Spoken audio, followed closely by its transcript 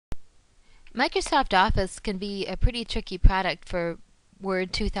Microsoft Office can be a pretty tricky product for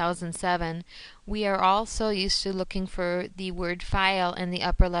Word 2007. We are all so used to looking for the Word file in the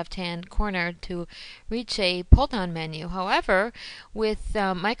upper left-hand corner to reach a pull-down menu. However, with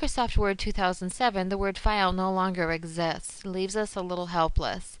Microsoft Word 2007, the Word file no longer exists. It leaves us a little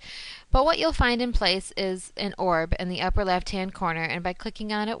helpless. But what you'll find in place is an orb in the upper left-hand corner, and by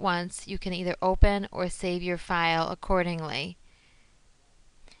clicking on it once, you can either open or save your file accordingly.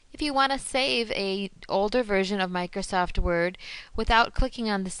 If you want to save a older version of Microsoft Word without clicking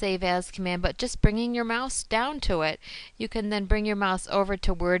on the Save As command, but just bringing your mouse down to it, you can then bring your mouse over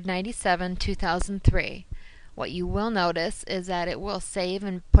to Word 97 2003. What you will notice is that it will save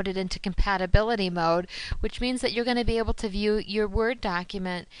and put it into compatibility mode, which means that you're going to be able to view your Word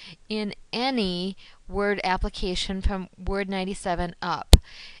document in any Word application from Word 97 up.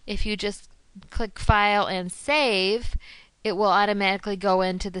 If you just click File and Save, it will automatically go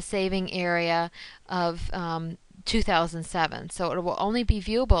into the saving area of 2007. So it will only be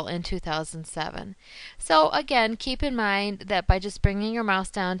viewable in 2007. So again, keep in mind that by just bringing your mouse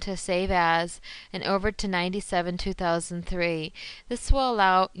down to Save As and over to 97 2003, this will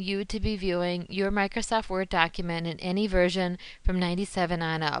allow you to be viewing your Microsoft Word document in any version from 97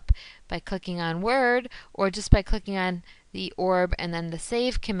 on up by clicking on Word, or just by clicking on the orb and then the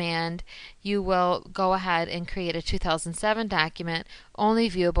save command. You will go ahead and create a 2007 document only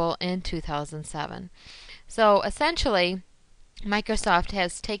viewable in 2007. So essentially, Microsoft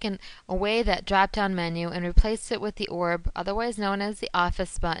has taken away that drop-down menu and replaced it with the orb, otherwise known as the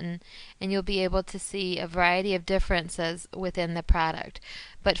Office button, and you'll be able to see a variety of differences within the product.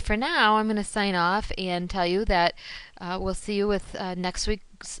 But for now, I'm going to sign off and tell you that we'll see you with next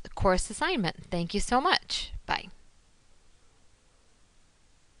week's course assignment. Thank you so much. Bye.